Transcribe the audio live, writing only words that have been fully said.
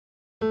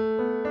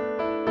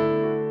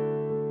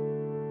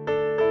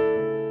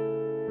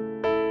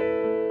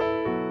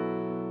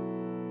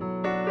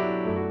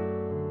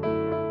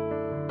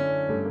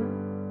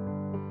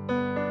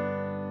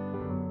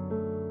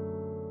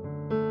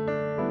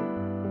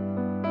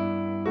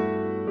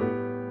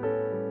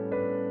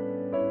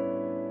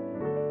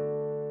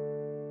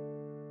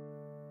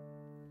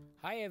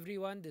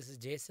everyone, this is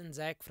Jason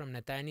Zach from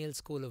Nathaniel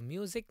School of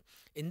Music.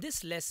 In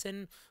this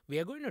lesson, we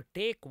are going to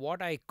take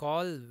what I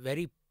call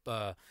very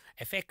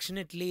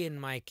affectionately in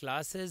my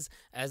classes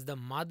as the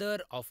mother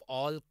of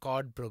all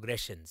chord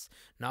progressions.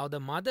 Now, the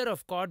mother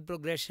of chord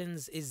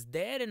progressions is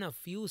there in a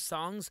few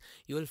songs.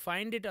 You will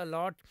find it a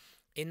lot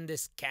in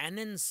this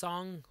Canon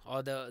song,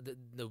 or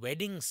the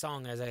wedding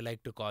song, as I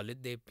like to call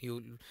it.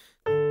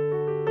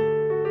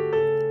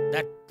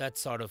 That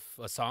sort of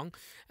a song.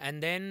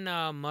 And then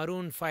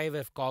Maroon 5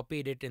 have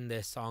copied it in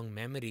their song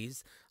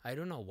Memories. I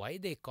don't know why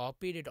they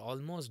copied it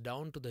almost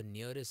down to the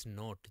nearest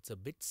note. It's a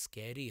bit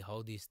scary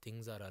how these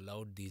things are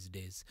allowed these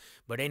days.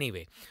 But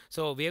anyway,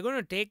 so we are going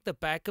to take the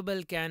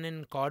Pachelbel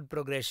Canon chord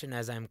progression,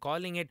 as I'm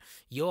calling it.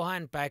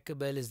 Johann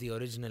Pachelbel is the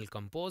original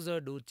composer.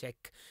 Do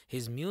check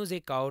his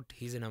music out.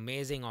 He's an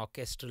amazing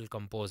orchestral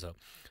composer.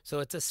 So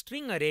it's a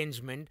string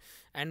arrangement,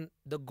 and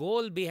the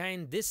goal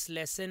behind this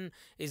lesson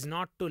is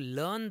not to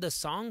learn the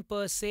song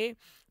per se,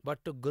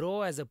 but to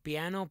grow as a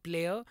piano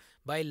player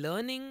by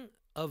learning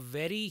a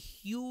very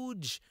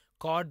huge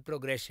chord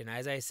progression.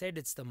 As I said,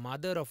 it's the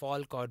mother of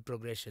all chord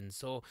progressions.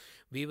 So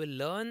we will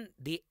learn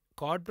the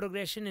chord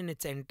progression in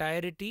its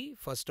entirety.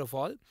 First of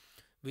all,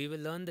 we will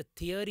learn the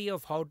theory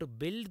of how to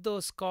build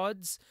those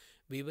chords.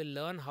 We will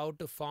learn how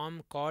to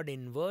form chord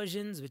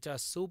inversions, which are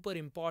super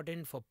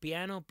important for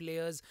piano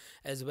players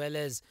as well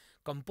as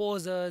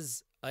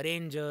composers,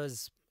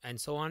 arrangers, and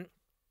so on.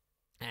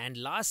 And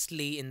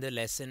lastly, in the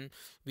lesson,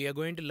 we are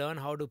going to learn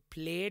how to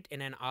play it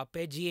in an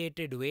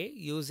arpeggiated way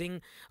using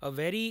a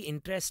very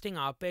interesting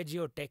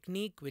arpeggio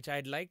technique, which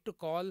I'd like to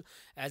call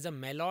as a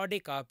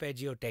melodic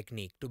arpeggio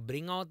technique, to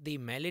bring out the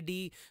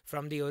melody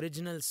from the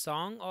original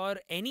song or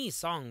any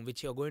song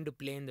which you're going to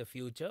play in the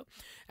future,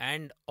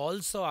 and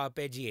also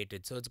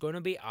arpeggiated. So it's going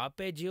to be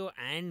arpeggio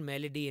and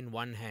melody in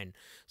one hand.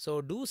 So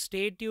do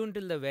stay tuned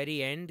till the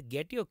very end.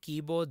 Get your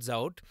keyboards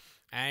out.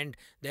 And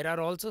there are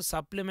also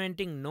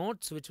supplementing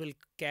notes which will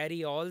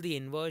carry all the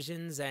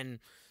inversions and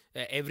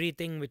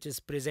everything which is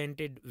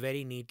presented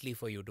very neatly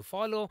for you to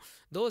follow.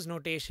 Those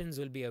notations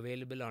will be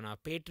available on our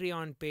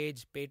Patreon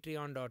page,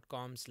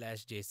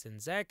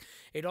 patreon.com/JasonZach.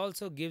 It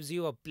also gives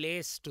you a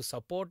place to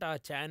support our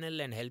channel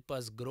and help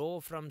us grow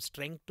from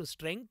strength to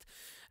strength.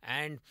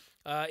 And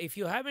if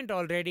you haven't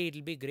already,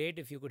 it'll be great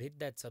if you could hit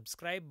that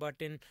subscribe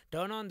button,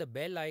 turn on the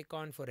bell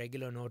icon for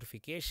regular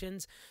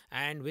notifications.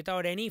 And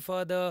without any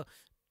further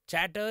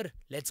chatter,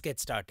 let's get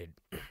started.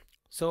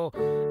 So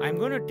I'm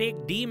going to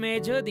take D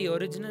major, the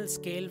original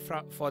scale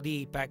for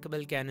the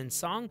Pachelbel Canon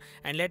song,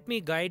 and let me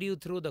guide you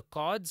through the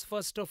chords.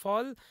 First of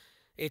all,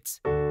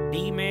 it's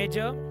D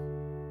major,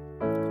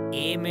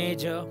 A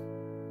major,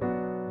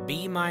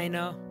 B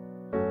minor,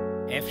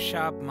 F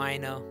sharp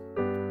minor,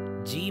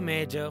 G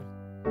major,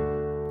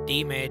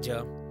 D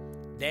major,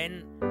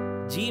 then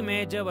G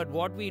major, but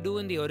what we do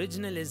in the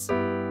original is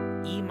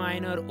E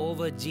minor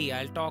over G.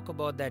 I'll talk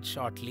about that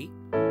shortly.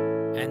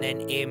 And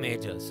then A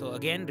major. So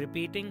again,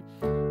 repeating: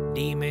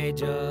 D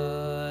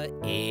major,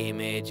 A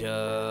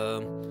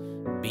major,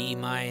 B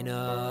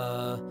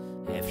minor,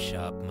 F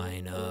sharp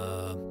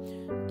minor,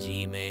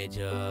 G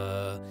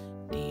major,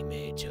 D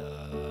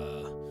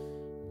major,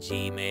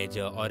 G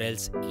major, or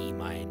else E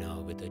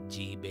minor with a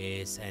G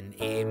bass, and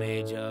A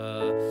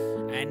major.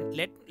 And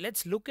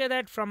let's look at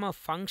that from a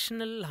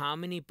functional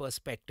harmony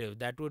perspective.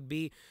 That would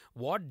be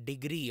what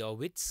degree or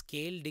which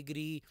scale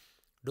degree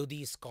do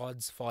these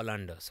chords fall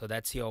under. So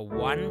that's your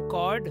 1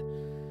 chord.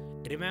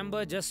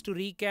 Remember, just to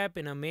recap,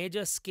 in a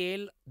major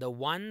scale, the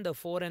 1, the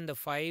 4 and the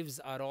 5s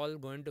are all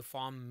going to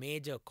form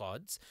major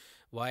chords,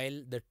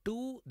 while the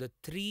 2, the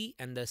 3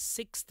 and the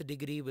 6th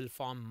degree will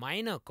form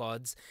minor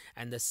chords,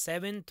 and the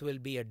 7th will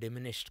be a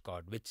diminished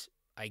chord, which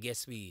I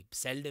guess we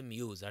seldom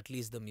use, at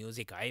least the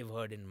music I've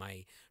heard in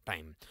my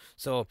time.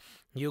 So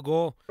you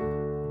go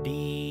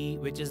D,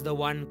 which is the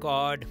 1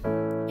 chord,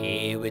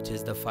 A, which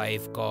is the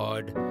 5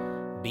 chord,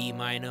 B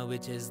minor,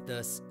 which is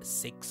the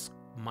 6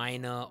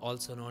 minor,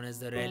 also known as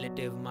the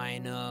relative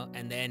minor,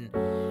 and then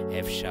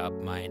F sharp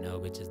minor,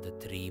 which is the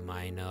 3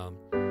 minor,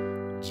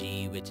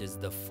 G, which is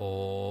the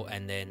 4,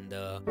 and then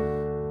the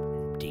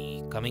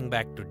D, coming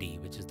back to D,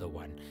 which is the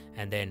 1,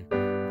 and then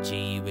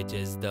G, which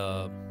is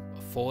the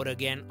 4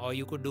 again, or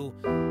you could do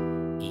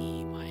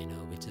E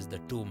minor, which is the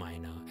 2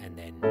 minor, and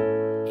then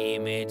A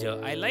major.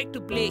 I like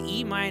to play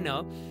E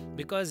minor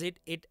because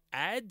it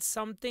adds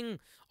something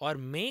or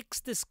makes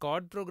this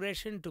chord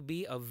progression to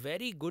be a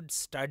very good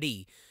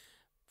study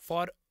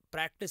for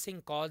practicing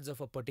chords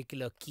of a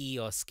particular key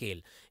or scale.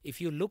 If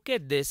you look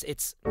at this,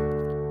 it's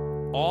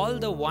all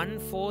the 1,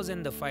 4s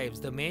and the 5s,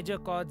 the major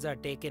chords are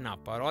taken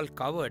up, are all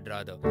covered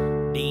rather.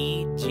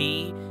 D,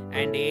 G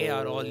and A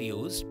are all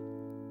used.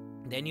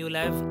 Then you'll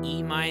have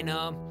E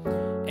minor,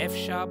 F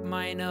sharp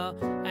minor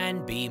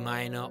and B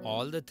minor.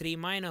 All the 3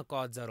 minor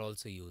chords are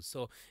also used.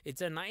 So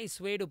it's a nice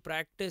way to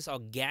practice or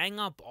gang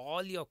up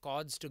all your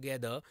chords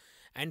together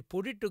and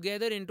put it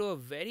together into a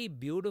very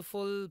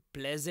beautiful,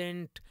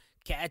 pleasant,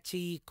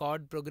 catchy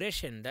chord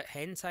progression.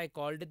 Hence I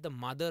called it the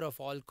mother of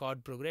all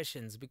chord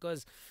progressions,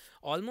 because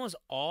almost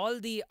all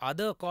the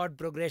other chord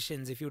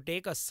progressions, if you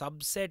take a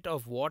subset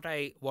of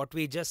what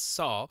we just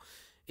saw,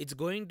 it's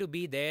going to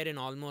be there in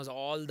almost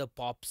all the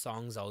pop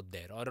songs out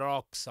there, or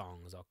rock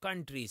songs, or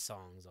country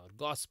songs, or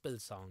gospel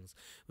songs,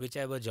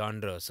 whichever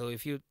genre. So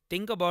if you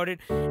think about it,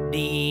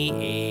 D,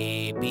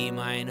 A, B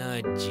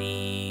minor,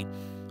 G,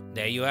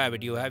 there you have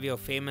it. You have your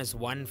famous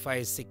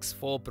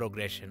 1-5-6-4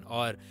 progression,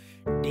 or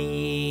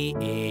D,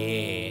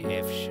 A,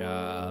 F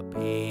sharp,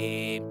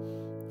 A.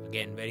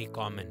 Again, very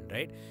common,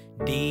 right?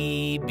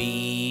 D,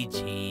 B,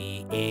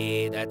 G,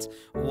 A. That's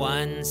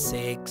 1,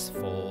 6,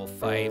 4,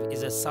 5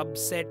 is a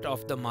subset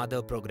of the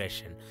mother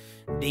progression.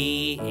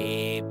 D,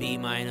 A, B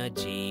minor,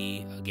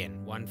 G.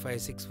 Again,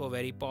 1-5-6-4,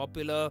 very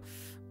popular.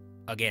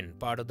 Again,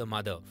 part of the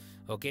mother.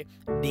 Okay.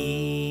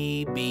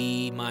 D,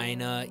 B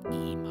minor,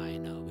 E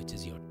minor, which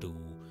is your 2.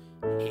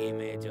 A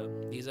major.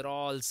 These are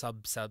all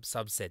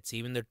subsets.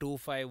 Even the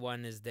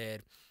 2-5-1 is there.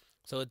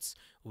 So it's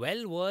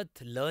well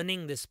worth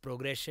learning this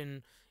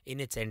progression in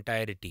its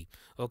entirety.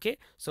 Okay,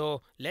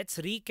 so let's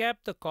recap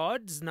the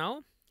chords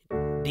now.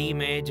 D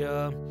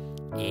major,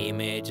 A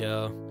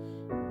major,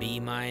 B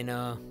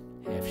minor,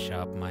 F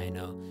sharp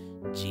minor,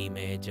 G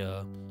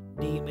major,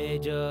 D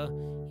major,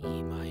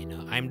 E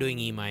minor. I'm doing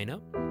E minor.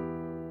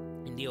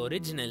 In the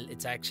original,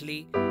 it's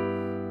actually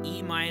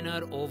E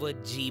minor over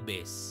G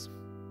bass.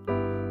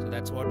 So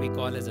that's what we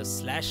call as a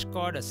slash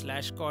chord. A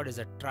slash chord is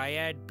a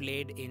triad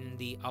played in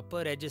the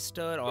upper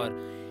register, or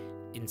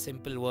in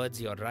simple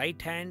words, your right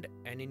hand,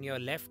 and in your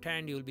left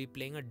hand you'll be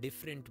playing a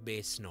different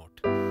bass note.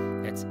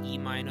 That's E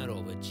minor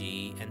over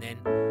G, and then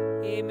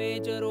A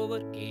major over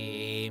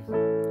A.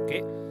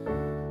 Okay.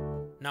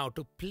 Now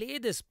to play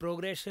this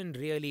progression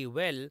really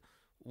well,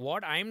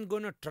 what I'm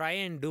going to try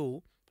and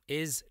do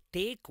is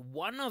take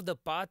one of the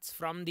parts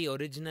from the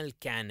original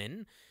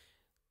canon,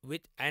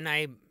 and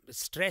I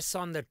stress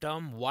on the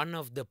term one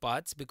of the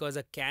parts, because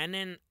a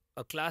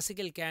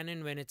classical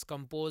canon, when it's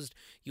composed,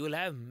 you will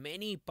have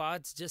many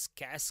parts just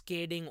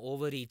cascading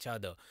over each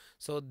other.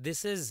 So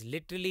this is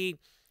literally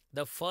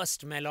the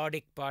first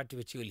melodic part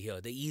which you'll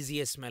hear, the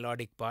easiest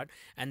melodic part,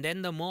 and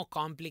then the more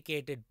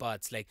complicated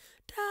parts like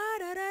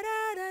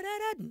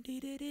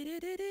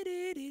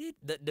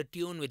the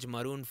tune which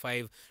Maroon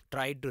 5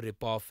 tried to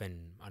rip off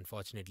and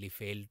unfortunately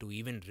failed to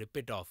even rip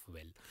it off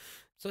well.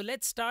 So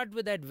let's start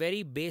with that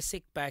very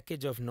basic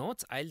package of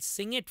notes. I'll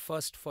sing it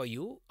first for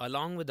you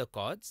along with the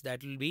chords.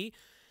 That will be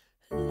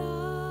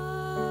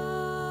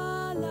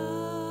la,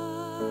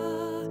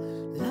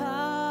 la,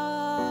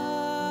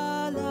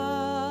 la, la,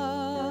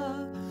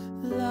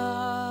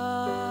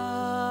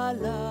 la, la,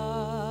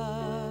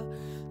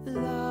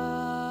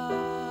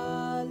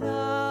 la,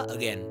 la.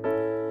 Again.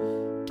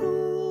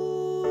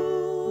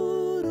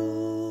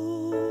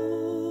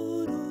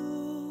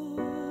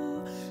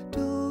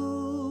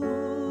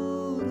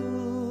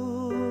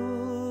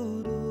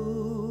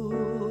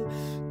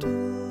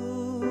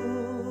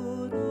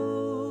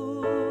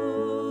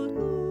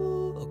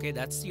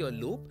 That's your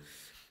loop.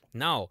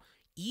 Now,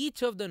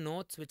 each of the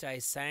notes which I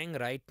sang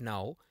right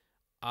now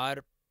are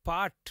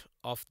part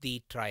of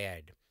the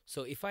triad.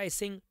 So if I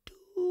sing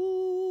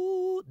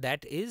doo,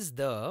 that is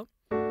the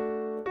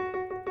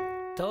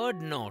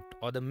third note,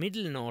 or the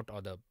middle note,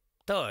 or the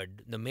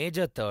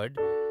major third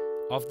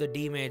of the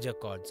D major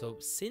chord. So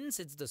since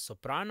it's the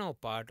soprano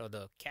part, or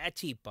the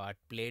catchy part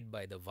played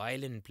by the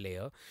violin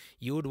player,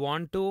 you would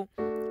want to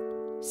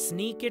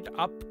sneak it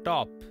up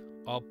top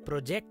or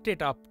project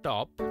it up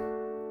top,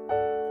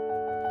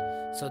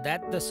 so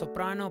that the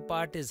soprano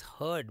part is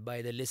heard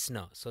by the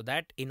listener. So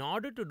that in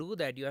order to do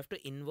that, you have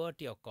to invert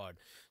your chord.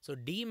 So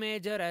D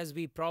major, as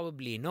we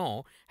probably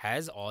know,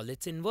 has all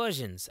its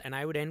inversions. And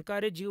I would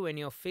encourage you, when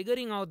you're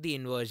figuring out the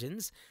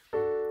inversions,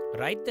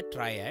 write the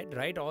triad,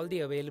 write all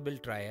the available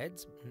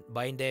triads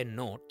by their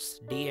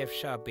notes, D, F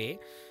sharp, A,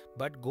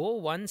 but go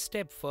one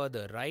step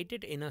further, write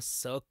it in a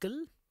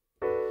circle.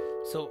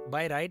 So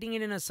by writing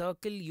it in a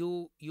circle,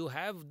 you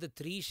have the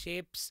three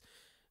shapes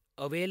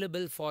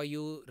available for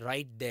you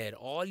right there.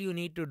 All you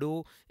need to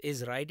do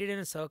is write it in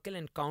a circle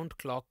and count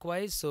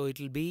clockwise. So it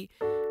will be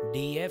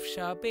D, F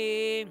sharp,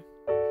 A,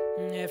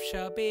 F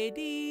sharp, A,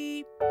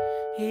 D,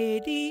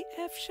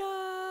 F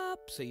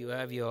sharp. So you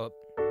have your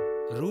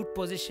root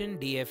position,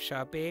 D, F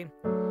sharp, A,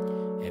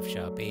 F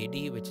sharp, A,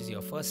 D, which is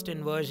your first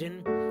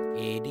inversion,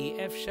 A, D,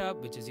 F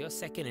sharp, which is your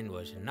second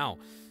inversion. Now,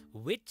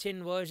 which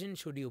inversion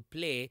should you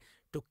play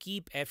to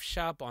keep F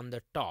sharp on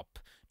the top?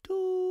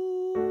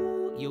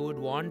 You would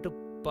want to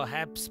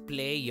perhaps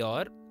play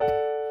your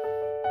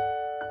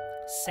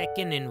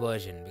second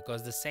inversion,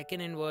 because the second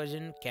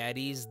inversion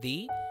carries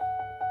the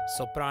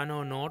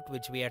soprano note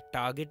which we are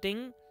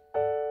targeting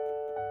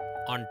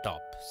on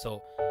top.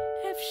 So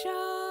F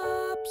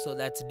sharp, so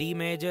that's D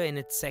major in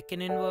its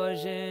second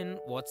inversion.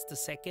 What's the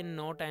second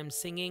note I'm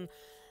singing?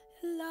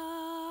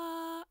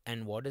 La.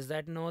 And what is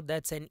that note?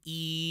 That's an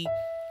E.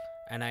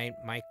 And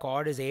my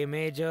chord is A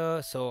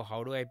major, so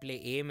how do I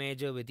play A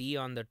major with E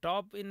on the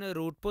top? In the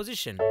root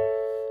position.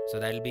 So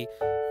that'll be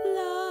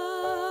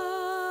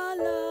la,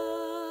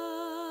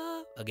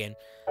 again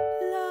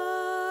la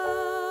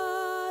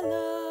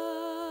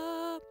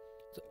la.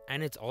 So,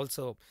 and it's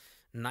also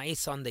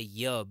nice on the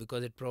ear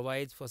because it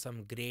provides for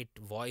some great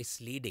voice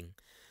leading.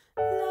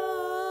 La,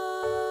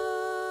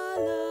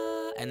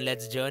 la. And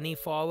let's journey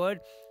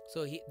forward.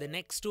 So the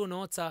next two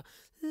notes are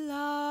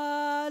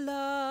la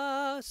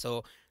la.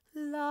 So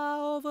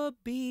la over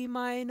B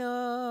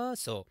minor.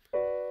 So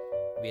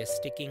we are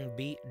sticking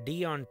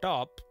D on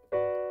top,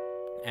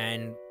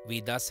 and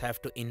we thus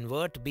have to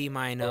invert B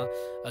minor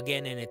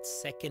again in its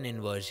second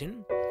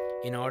inversion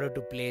in order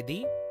to play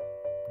the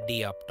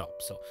D up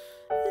top. So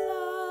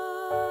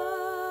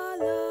la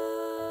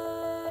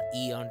la,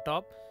 E on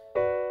top,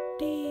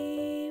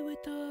 D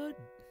with a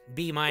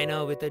B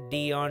minor with a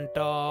D on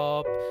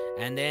top,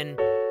 and then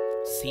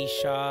C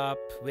sharp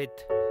with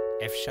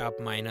F sharp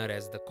minor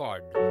as the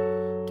chord.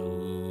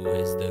 2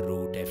 is the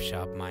root F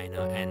sharp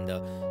minor and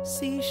the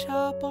C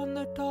sharp on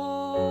the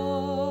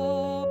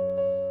top.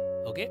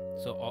 Okay,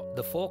 so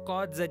the 4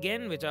 chords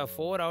again, which are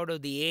 4 out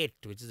of the 8,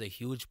 which is a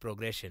huge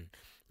progression.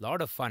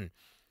 Lot of fun.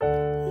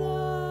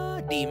 La,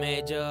 D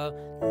major,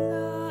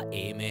 La,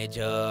 A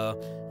major,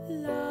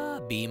 La,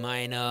 B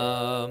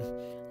minor,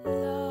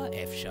 La,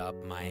 F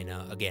sharp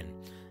minor again.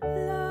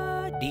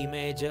 La, D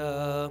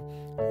major,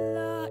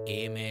 La,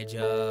 A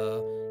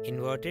major,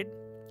 inverted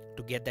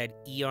to get that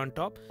E on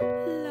top,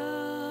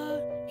 La,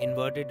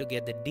 inverted to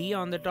get the D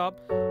on the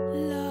top,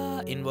 La,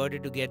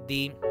 inverted to get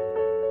the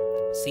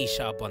C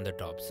sharp on the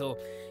top. So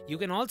you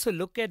can also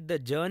look at the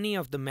journey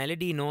of the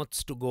melody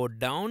notes to go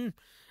down,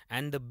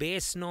 and the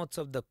bass notes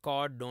of the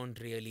chord don't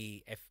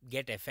really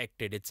get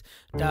affected. It's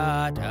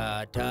da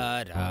da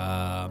da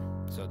da.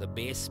 So the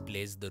bass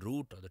plays the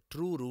root or the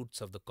true roots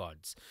of the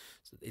chords.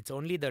 So it's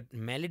only the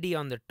melody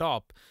on the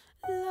top,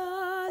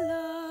 la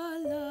la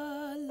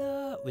la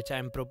la, which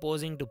I'm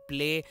proposing to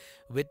play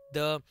with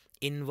the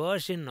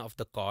inversion of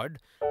the chord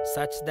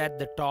such that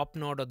the top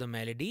note of the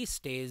melody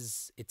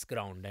stays its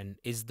ground and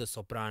is the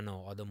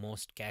soprano or the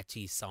most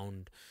catchy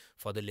sound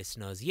for the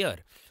listener's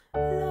ear.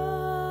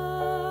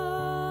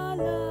 La,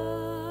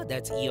 la,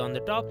 that's E on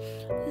the top,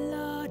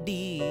 La,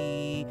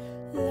 D,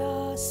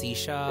 La, C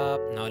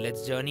sharp. Now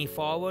let's journey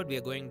forward. We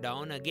are going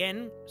down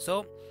again.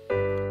 So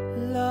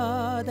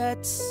La,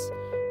 that's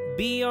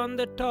B on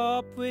the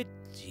top with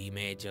G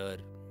major.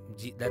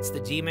 That's the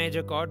G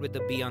major chord with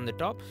the B on the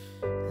top.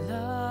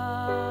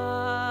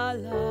 La,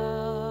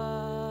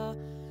 la,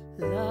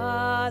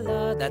 la,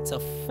 la. That's a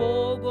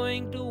 4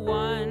 going to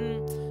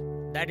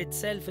 1. That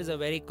itself is a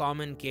very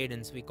common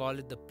cadence. We call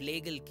it the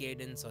plagal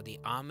cadence or the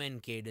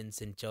amen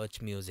cadence in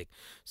church music.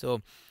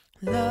 So,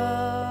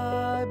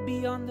 la,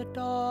 B on the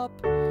top,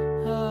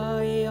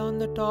 A on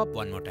the top.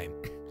 One more time.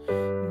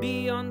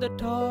 B on the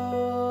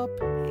top,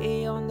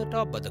 A on the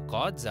top. But the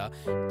chords are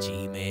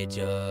G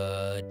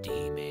major,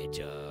 D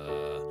major,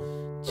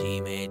 G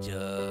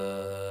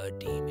major,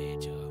 D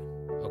major.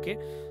 Okay?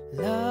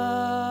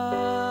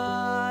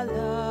 La,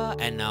 la.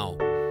 And now,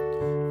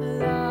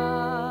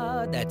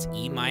 la, that's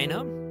E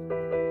minor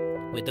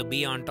with a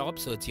B on top.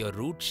 So it's your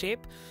root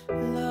shape.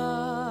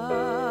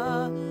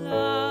 La,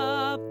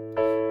 la.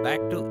 Back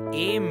to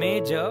A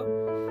major.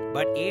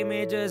 But A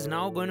major is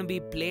now going to be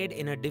played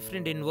in a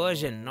different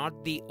inversion,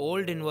 not the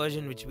old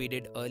inversion which we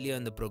did earlier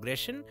in the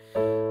progression.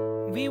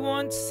 We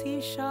want C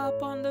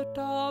sharp on the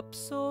top,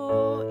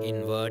 so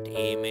invert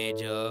A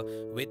major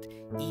with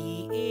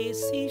E, A,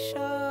 C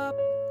sharp,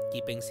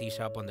 keeping C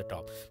sharp on the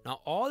top.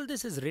 Now all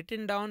this is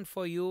written down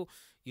for you.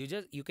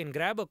 You can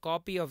grab a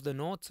copy of the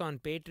notes on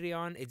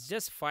Patreon. It's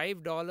just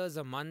 $5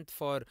 a month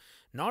for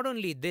not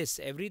only this,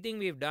 everything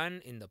we've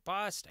done in the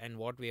past and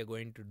what we are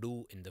going to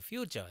do in the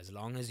future. As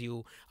long as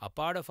you are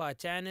part of our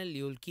channel,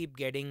 you'll keep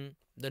getting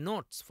the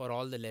notes for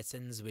all the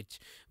lessons which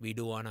we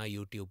do on our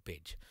YouTube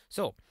page.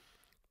 So,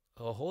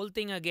 a whole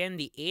thing again,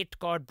 the 8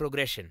 chord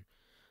progression.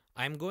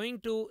 I'm going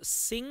to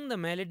sing the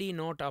melody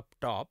note up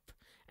top,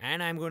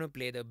 and I'm going to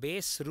play the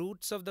bass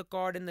roots of the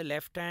chord in the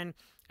left hand,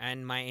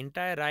 and my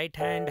entire right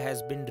hand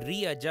has been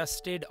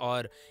readjusted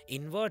or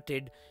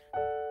inverted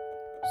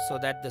so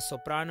that the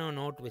soprano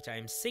note which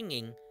I'm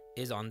singing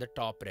is on the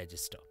top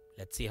register.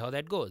 Let's see how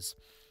that goes.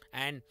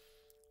 And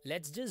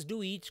let's just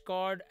do each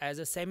chord as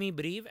a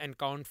semi-breve and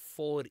count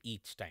 4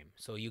 each time.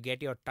 So you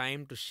get your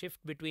time to shift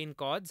between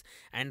chords.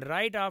 And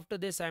right after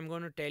this, I'm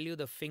going to tell you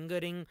the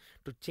fingering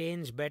to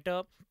change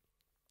better.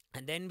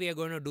 And then we are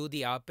going to do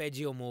the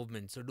arpeggio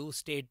movement. So do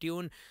stay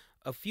tuned.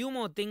 A few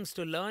more things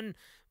to learn,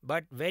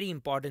 but very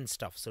important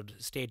stuff. So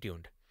stay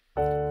tuned.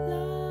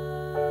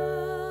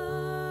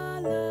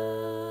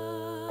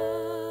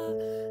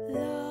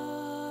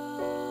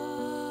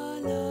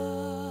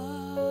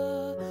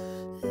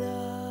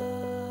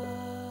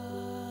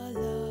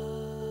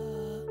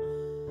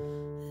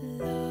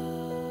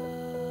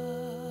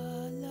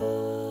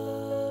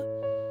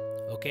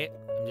 Okay,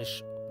 I'm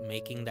just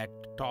making that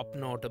top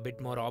note a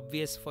bit more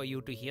obvious for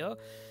you to hear.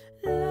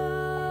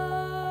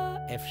 La,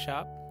 F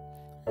sharp,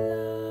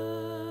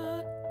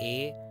 La,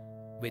 A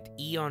with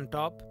E on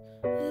top,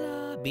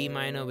 La, B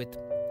minor with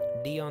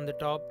D on the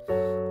top,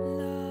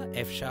 La,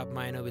 F sharp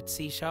minor with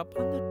C sharp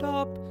on the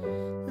top,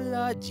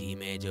 La, G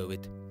major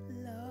with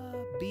La,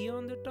 B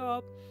on the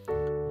top,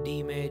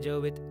 D major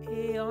with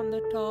A on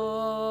the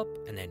top,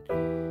 and then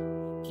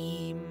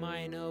E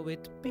minor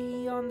with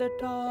B on the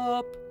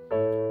top,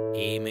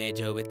 A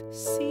major with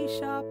C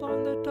sharp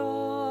on the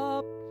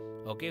top.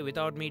 Okay,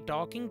 without me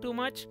talking too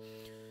much.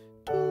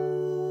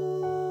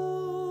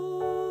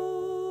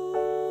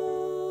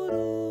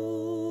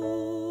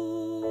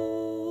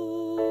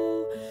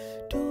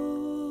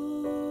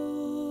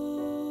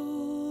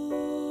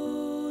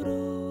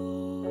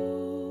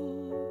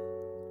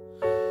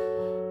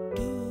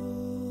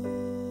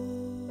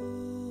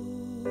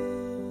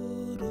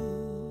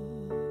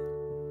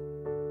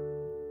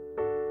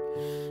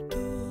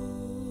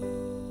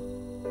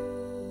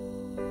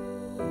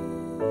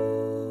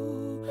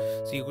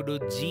 So you could do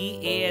G,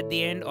 A at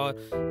the end, or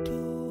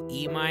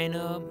E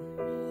minor.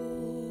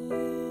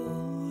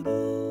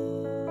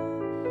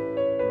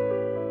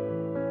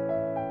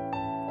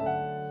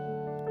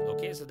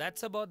 Okay, so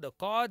that's about the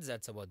chords,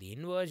 that's about the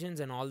inversions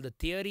and all the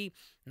theory.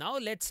 Now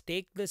let's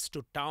take this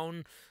to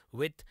town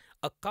with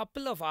a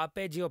couple of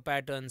arpeggio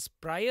patterns,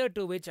 prior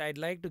to which I'd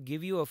like to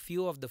give you a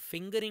few of the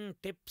fingering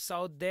tips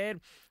out there,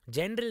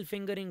 general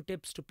fingering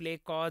tips to play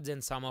chords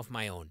and some of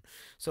my own.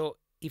 So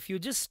if you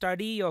just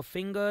study your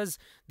fingers,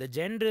 the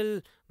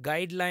general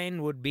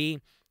guideline would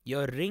be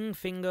your ring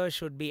finger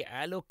should be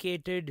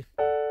allocated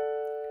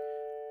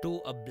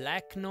to a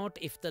black note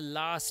if the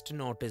last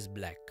note is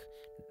black.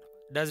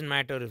 Doesn't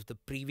matter if the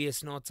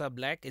previous notes are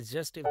black, it's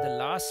just if the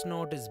last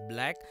note is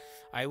black,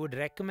 I would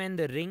recommend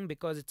the ring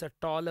because it's a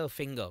taller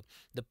finger.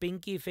 The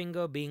pinky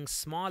finger being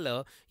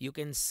smaller, you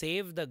can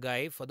save the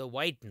guy for the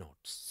white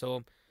notes.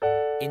 So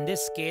in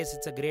this case,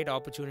 it's a great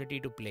opportunity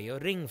to play your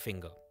ring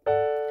finger.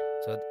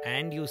 So,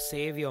 and you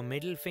save your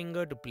middle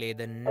finger to play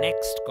the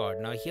next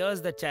chord. Now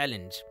here's the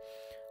challenge.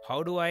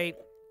 How do I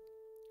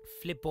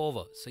flip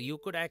over? So you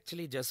could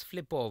actually just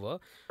flip over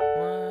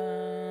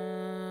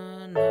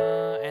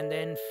and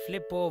then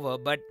flip over,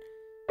 but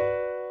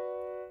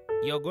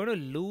you're going to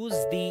lose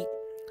the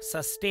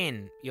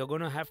sustain. You're going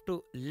to have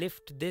to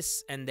lift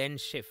this and then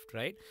shift,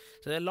 right?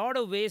 So there are a lot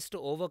of ways to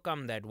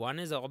overcome that. One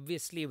is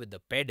obviously with the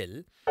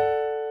pedal.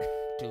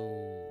 2, 3,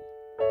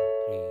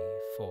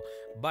 4.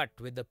 But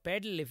with the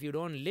pedal, if you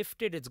don't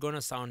lift it, it's going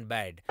to sound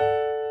bad.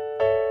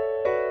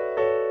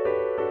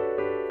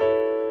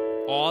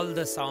 All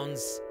the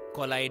sounds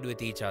collide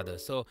with each other.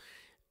 So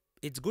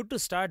it's good to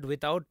start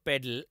without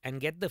pedal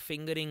and get the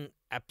fingering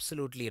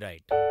absolutely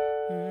right.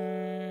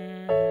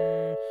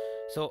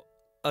 So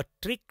a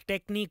trick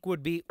technique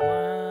would be,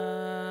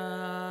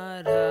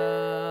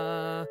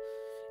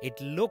 it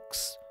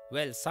looks,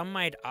 well, some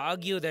might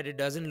argue that it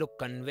doesn't look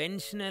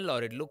conventional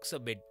or it looks a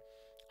bit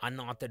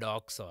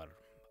unorthodox or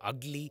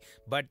ugly,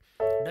 but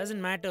it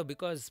doesn't matter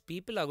because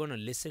people are going to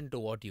listen to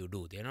what you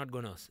do. They're not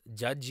going to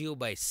judge you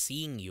by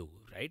seeing you,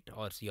 right?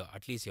 Or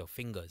at least your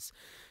fingers.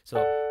 So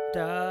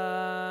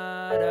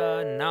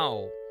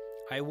now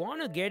I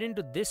want to get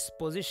into this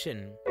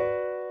position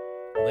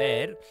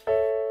where,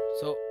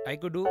 so I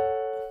could do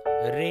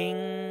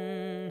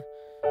ring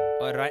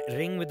or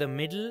ring with the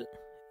middle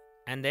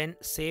and then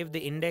save the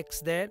index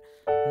there,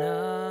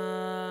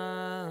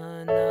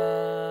 na,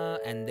 na,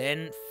 and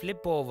then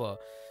flip over.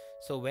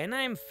 So when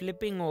I'm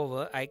flipping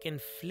over, I can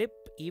flip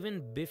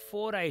even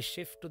before I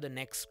shift to the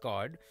next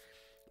chord,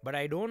 but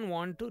I don't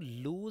want to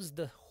lose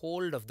the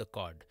hold of the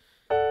chord.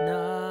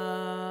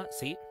 Na,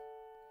 see,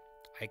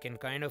 I can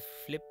kind of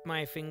flip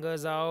my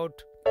fingers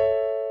out,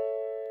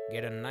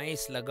 get a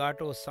nice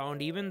legato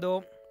sound, even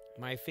though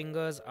my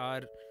fingers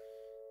are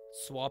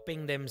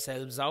swapping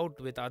themselves out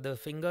with other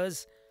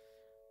fingers,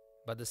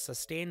 but the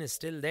sustain is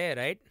still there,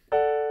 right?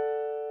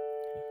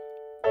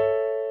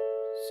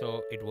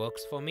 So it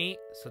works for me.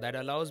 So that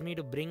allows me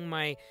to bring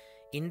my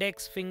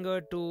index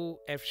finger to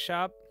F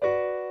sharp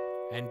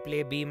and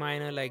play B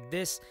minor like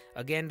this.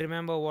 Again,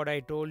 remember what I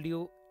told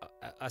you.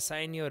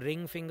 Assign your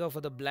ring finger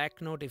for the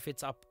black note if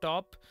it's up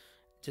top.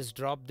 Just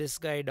drop this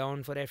guy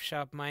down for F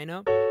sharp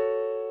minor.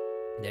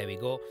 There we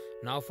go.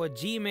 Now for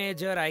G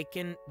major, I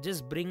can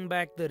just bring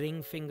back the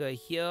ring finger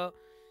here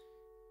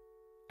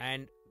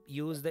and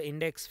use the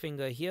index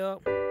finger here,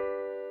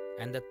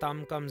 and the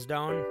thumb comes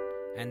down,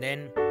 and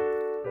then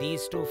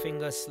these two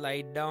fingers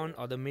slide down,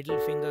 or the middle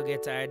finger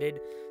gets added.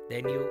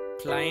 Then you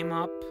climb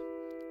up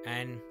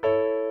and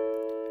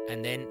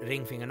then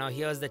ring finger. Now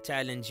here's the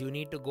challenge. You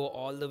need to go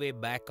all the way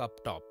back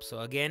up top. So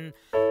again,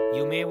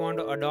 you may want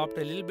to adopt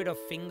a little bit of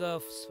finger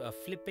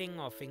flipping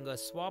or finger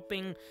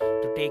swapping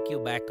to take you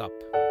back up.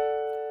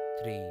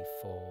 3,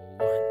 4,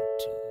 1,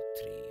 2,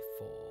 3,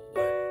 4,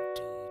 1,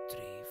 2, 3,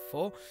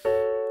 4.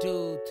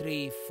 2,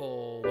 3,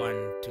 4,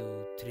 1,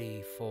 2,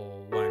 3,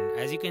 4, 1.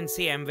 As you can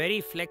see, I'm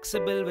very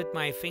flexible with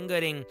my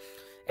fingering,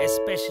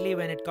 especially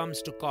when it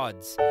comes to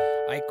chords.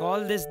 I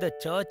call this the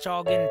church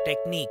organ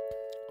technique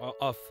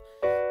of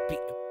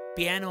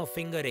piano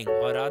fingering,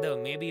 or rather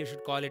maybe you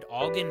should call it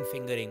organ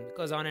fingering,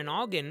 because on an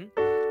organ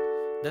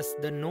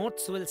the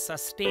notes will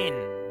sustain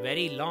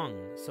very long.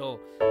 So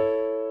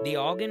the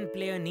organ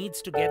player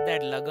needs to get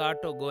that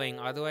legato going,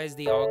 otherwise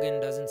the organ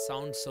doesn't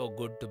sound so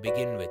good to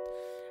begin with.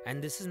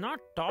 And this is not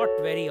taught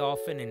very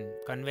often in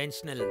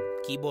conventional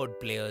keyboard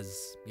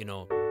players,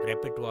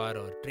 repertoire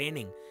or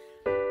training.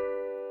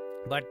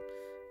 But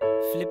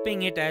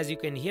flipping it, as you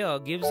can hear,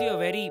 gives you a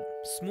very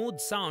smooth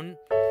sound,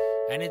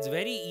 and it's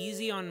very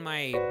easy on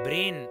my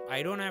brain.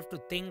 I don't have to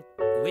think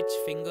which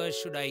fingers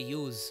should I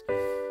use.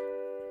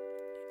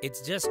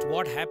 It's just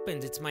what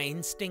happens. It's my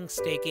instincts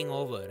taking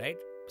over, right?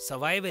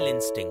 Survival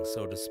instincts,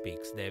 so to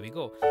speak. So there we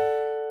go.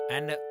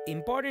 And an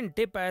important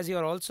tip, as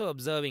you're also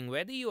observing,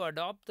 whether you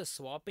adopt the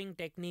swapping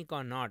technique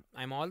or not,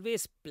 I'm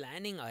always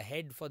planning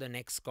ahead for the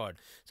next chord.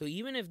 So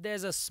even if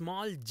there's a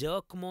small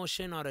jerk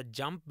motion or a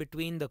jump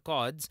between the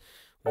chords,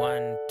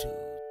 1, 2,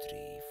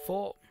 3,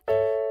 4,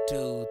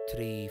 2,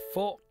 3,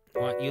 4.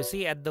 You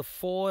see, at the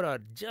 4 or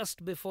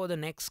just before the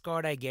next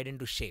chord, I get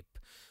into shape.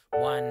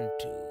 1,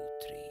 2,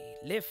 3,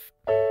 lift.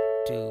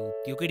 2.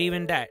 You could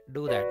even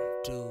do that.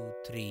 2,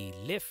 3,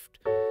 lift.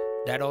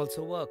 That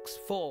also works.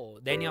 4.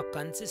 Then you're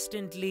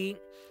consistently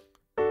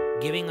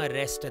giving a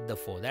rest at the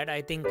 4. That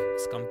I think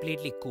is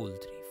completely cool. 3,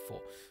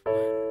 4.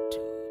 1, 2,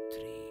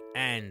 3.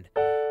 And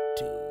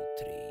 2,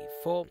 3,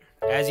 4.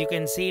 As you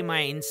can see,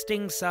 my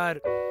instincts are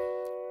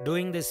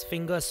doing this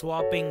finger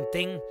swapping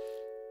thing.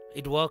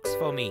 It works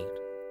for me.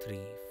 3,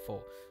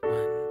 4. 1,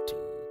 2,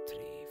 3,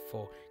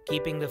 4.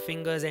 Keeping the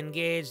fingers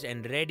engaged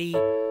and ready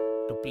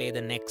to play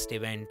the next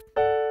event.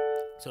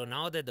 So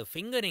now that the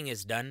fingering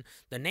is done,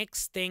 the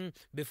next thing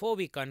before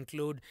we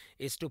conclude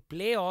is to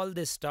play all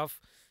this stuff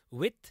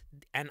with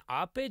an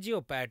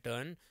arpeggio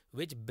pattern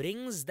which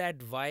brings that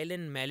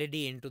violin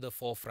melody into the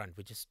forefront,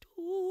 which is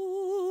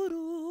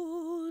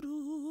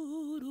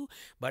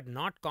but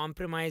not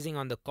compromising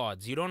on the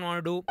chords. You don't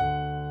want to do.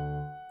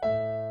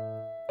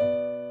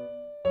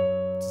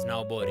 It's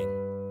now boring.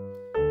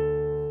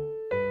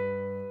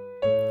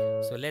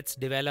 So let's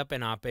develop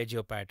an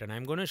arpeggio pattern.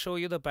 I'm going to show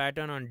you the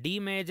pattern on D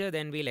major,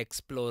 then we'll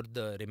explore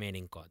the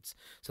remaining chords.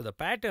 So the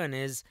pattern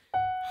is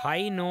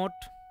high note,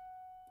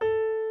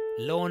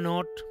 low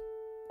note,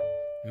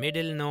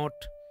 middle note,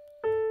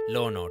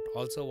 low note.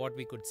 Also what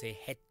we could say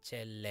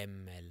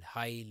HLML,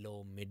 high,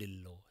 low, middle,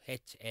 low,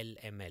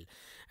 HLML.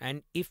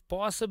 And if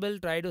possible,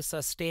 try to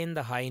sustain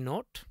the high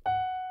note.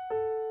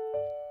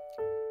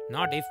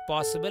 Not if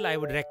possible, I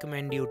would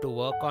recommend you to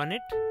work on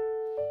it.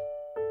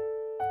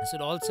 This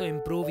would also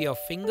improve your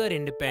finger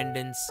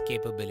independence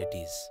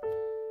capabilities.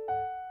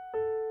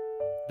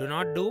 Do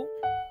not do.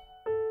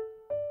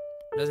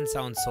 Doesn't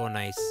sound so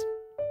nice.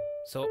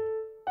 So,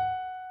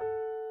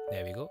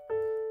 there we go.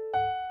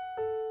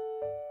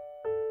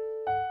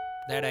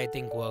 That I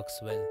think works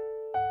well.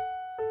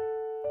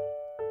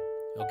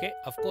 Okay,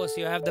 of course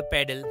you have the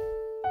pedal,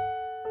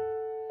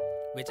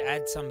 which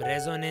adds some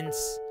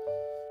resonance,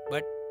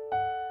 but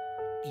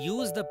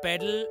use the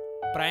pedal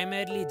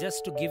primarily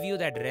just to give you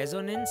that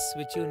resonance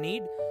which you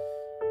need,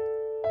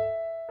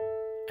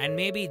 and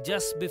maybe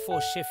just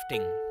before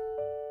shifting.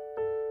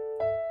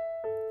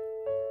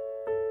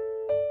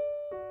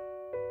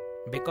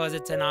 Because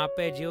it's an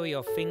arpeggio,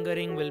 your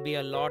fingering will be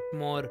a lot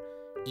more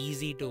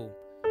easy to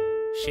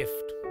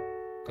shift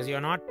because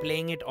you're not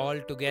playing it all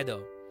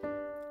together.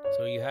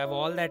 So you have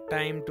all that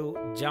time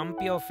to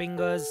jump your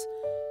fingers,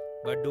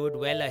 but do it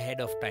well ahead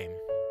of time.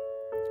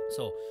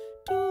 So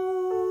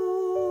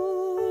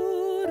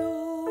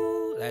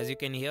as you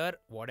can hear,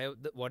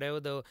 whatever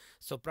the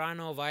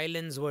soprano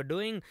violins were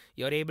doing,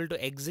 you're able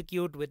to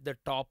execute with the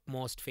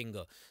topmost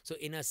finger. So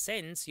in a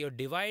sense, you're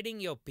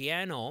dividing your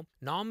piano.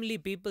 Normally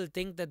people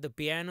think that the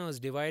piano is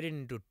divided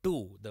into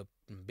two, the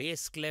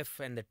bass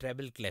clef and the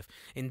treble clef.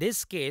 In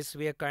this case,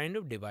 we are kind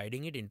of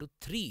dividing it into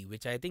three,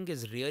 which I think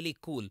is really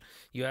cool.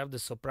 You have the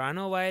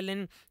soprano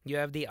violin, you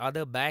have the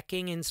other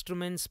backing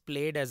instruments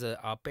played as an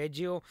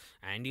arpeggio,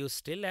 and you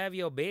still have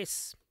your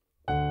bass.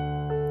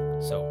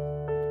 So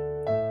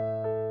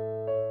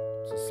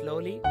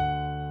slowly,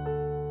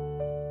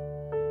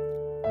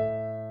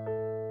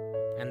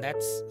 and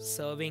that's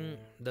serving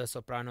the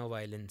soprano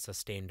violin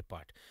sustained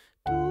part.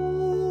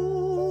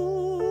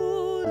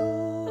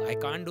 I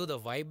can't do the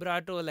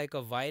vibrato like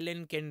a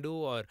violin can do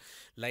or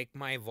like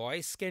my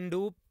voice can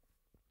do,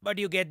 but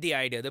you get the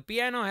idea. The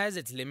piano has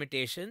its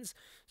limitations,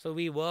 so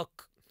we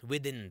work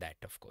within that,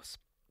 of course,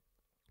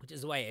 which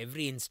is why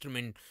every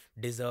instrument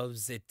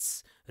deserves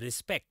its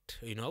respect,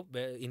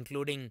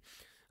 including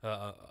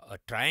a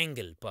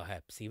triangle,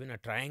 perhaps. Even a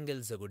triangle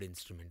is a good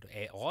instrument.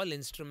 All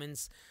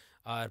instruments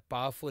are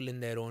powerful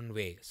in their own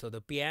way. So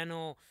the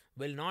piano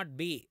will not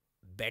be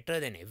better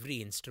than every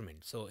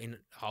instrument. So in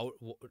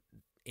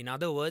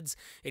other words,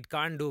 it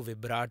can't do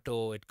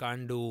vibrato, it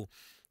can't do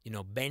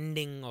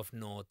bending of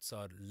notes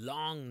or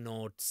long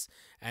notes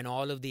and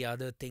all of the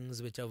other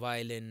things which a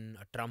violin,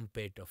 a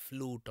trumpet, a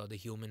flute or the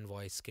human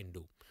voice can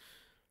do.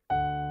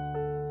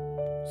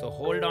 So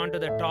hold on to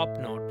the top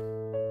note.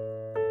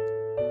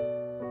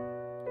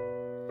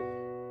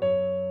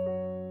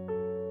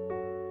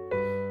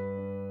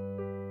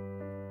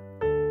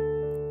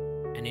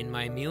 And in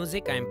my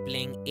music, I'm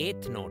playing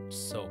 8th notes.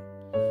 So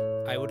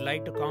I would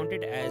like to count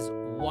it as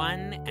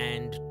 1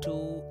 and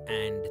 2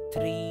 and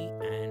 3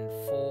 and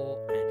 4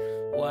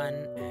 and 1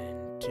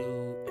 and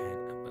 2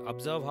 and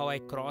observe how I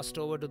crossed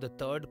over to the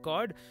third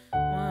chord.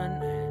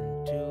 1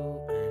 and 2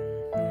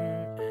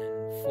 and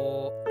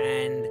 4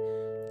 and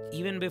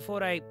even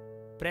before I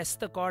press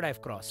the chord,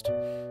 I've crossed.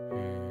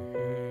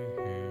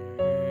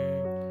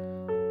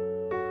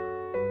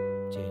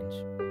 Change.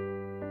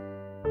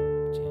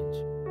 Change.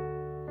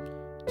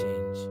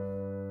 Change.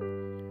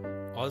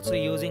 Also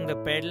using the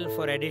pedal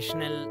for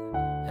additional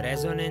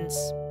resonance,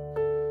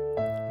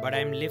 but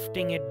I'm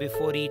lifting it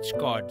before each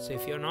chord. So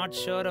if you're not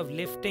sure of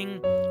lifting,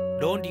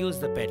 don't use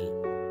the pedal.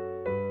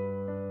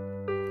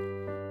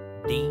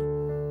 D,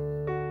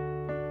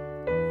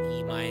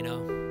 E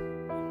minor,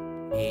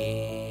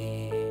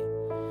 A,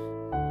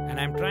 and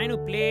I'm trying to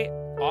play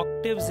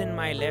octaves in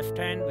my left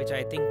hand, which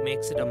I think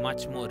makes it a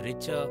much more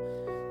richer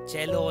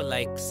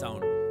cello-like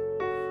sound.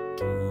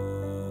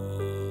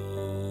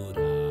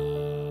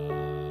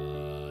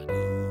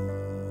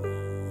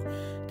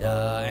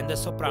 And the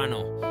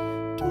soprano.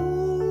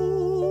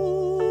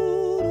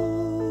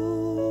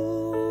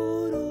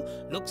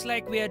 Looks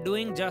like we are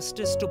doing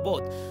justice to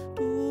both.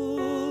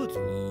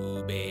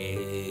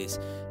 Bass,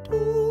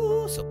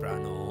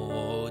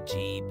 soprano,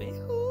 G,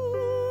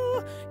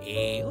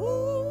 A,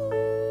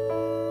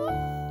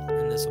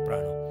 and the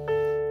soprano.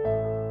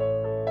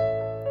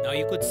 Now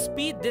you could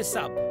speed this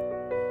up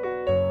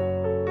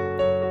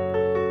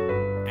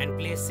and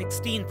play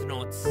 16th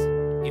notes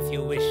if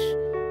you wish.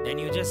 Then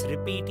you just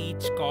repeat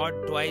each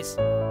chord twice.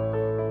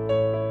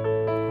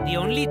 The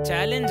only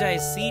challenge I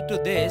see to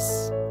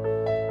this,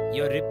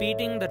 you're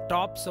repeating the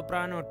top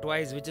soprano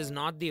twice, which is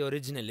not the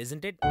original,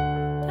 isn't it?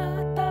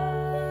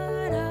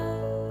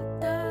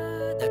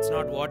 That's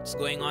not what's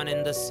going on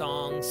in the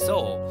song.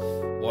 So,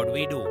 what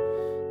we do?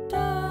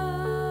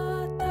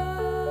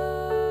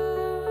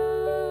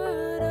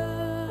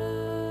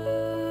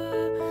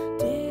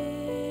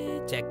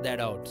 Check that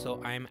out.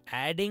 So,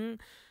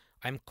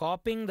 I'm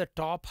copying the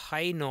top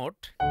high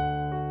note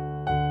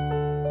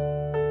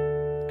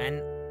and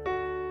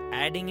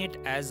adding it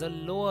as a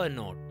lower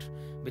note,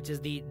 which is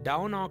the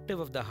down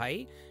octave of the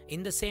high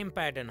in the same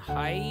pattern.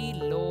 High,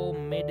 low,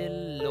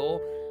 middle,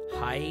 low,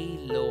 high,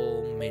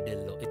 low,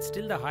 middle, low. It's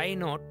still the high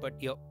note, but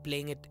you're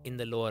playing it in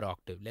the lower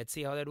octave. Let's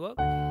see how that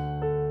works.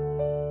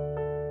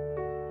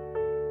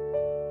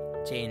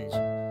 Change.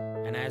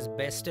 And as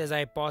best as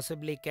I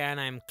possibly can,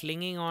 I'm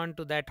clinging on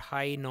to that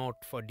high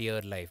note for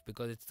dear life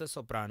because it's the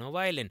soprano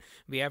violin.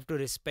 We have to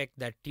respect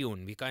that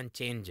tune. We can't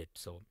change it.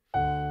 So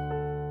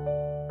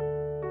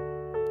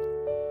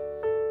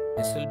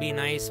this will be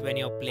nice when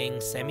you're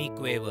playing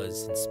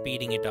semi-quavers and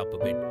speeding it up a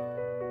bit.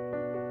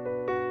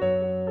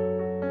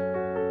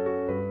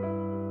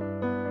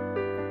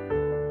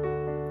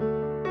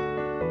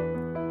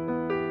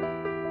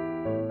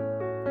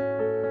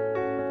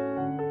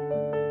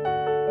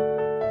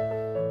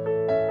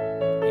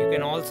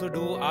 Also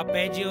do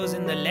arpeggios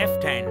in the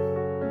left hand.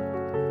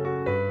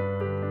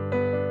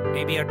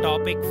 Maybe a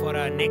topic for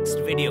our next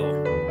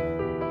video.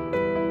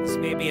 This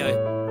may be a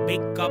big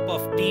cup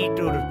of tea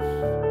to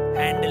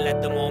handle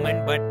at the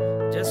moment, but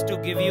just to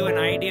give you an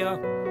idea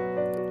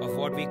of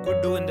what we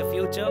could do in the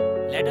future,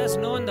 let us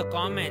know in the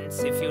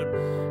comments if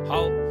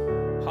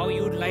how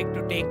you'd like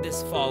to take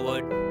this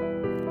forward,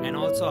 and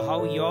also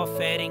how you're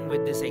faring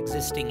with this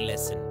existing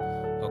lesson.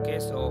 Okay,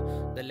 so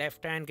the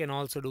left hand can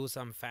also do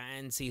some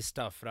fancy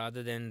stuff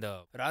rather than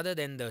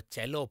the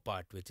cello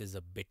part, which is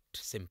a bit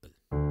simple.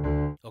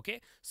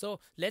 Okay, so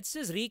let's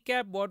just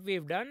recap what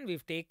we've done.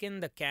 We've taken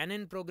the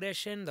Canon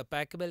progression, the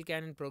Pachelbel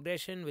Canon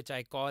progression, which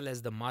I call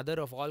as the mother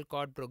of all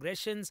chord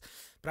progressions,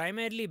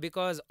 primarily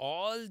because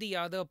all the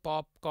other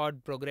pop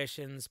chord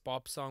progressions,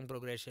 pop song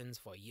progressions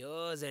for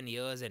years and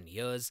years and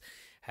years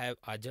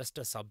are just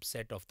a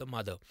subset of the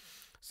mother.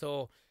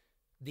 So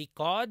the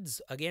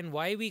chords, again,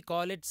 why we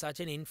call it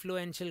such an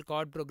influential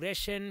chord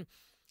progression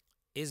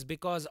is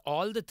because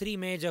all the three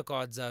major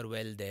chords are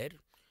well there.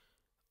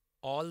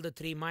 All the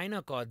three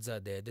minor chords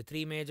are there. The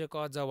three major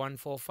chords are 1,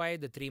 4,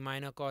 5. The three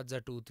minor chords are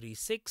 2, 3,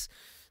 6.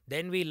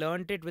 Then we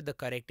learnt it with the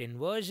correct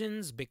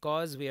inversions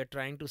because we are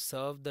trying to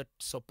serve the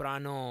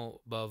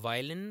soprano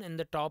violin in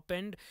the top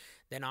end.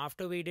 Then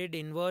after we did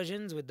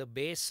inversions with the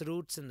bass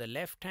roots in the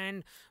left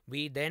hand,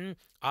 we then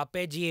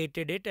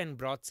arpeggiated it and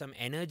brought some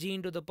energy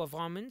into the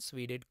performance.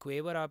 We did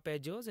quaver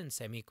arpeggios and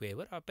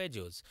semi-quaver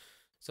arpeggios.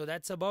 So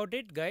that's about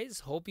it, guys.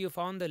 Hope you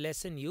found the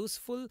lesson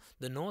useful.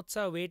 The notes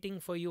are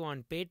waiting for you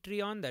on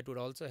Patreon. That would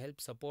also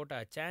help support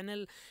our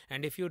channel.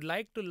 And if you'd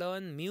like to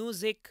learn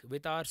music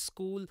with our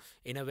school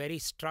in a very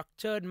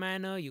structured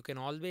manner, you can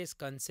always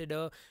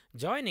consider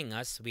joining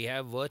us. We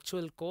have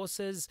virtual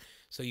courses,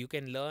 so you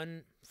can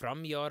learn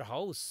from your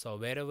house or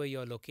wherever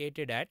you're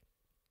located at.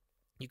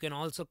 You can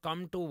also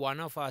come to one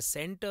of our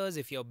centers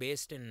if you're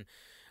based in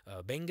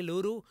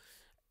Bengaluru.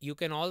 You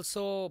can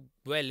also,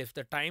 well, if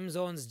the time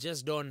zones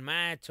just don't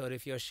match or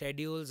if your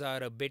schedules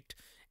are a bit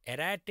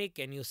erratic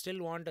and you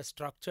still want a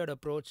structured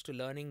approach to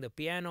learning the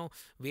piano,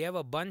 we have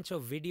a bunch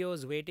of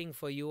videos waiting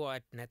for you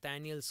at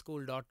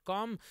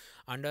nathanielschool.com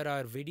under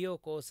our video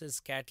courses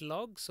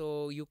catalog.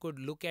 So you could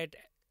look at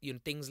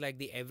things like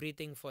the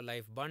Everything for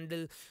Life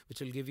bundle,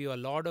 which will give you a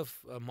lot of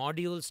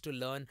modules to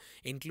learn,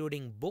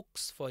 including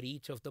books for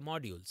each of the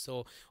modules.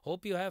 So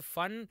hope you have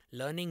fun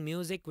learning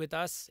music with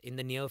us in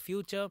the near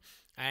future,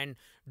 and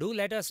do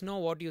let us know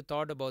what you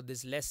thought about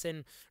this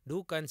lesson.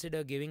 Do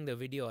consider giving the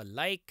video a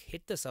like,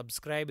 hit the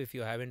subscribe if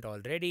you haven't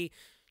already.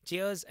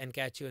 Cheers, and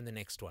catch you in the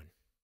next one.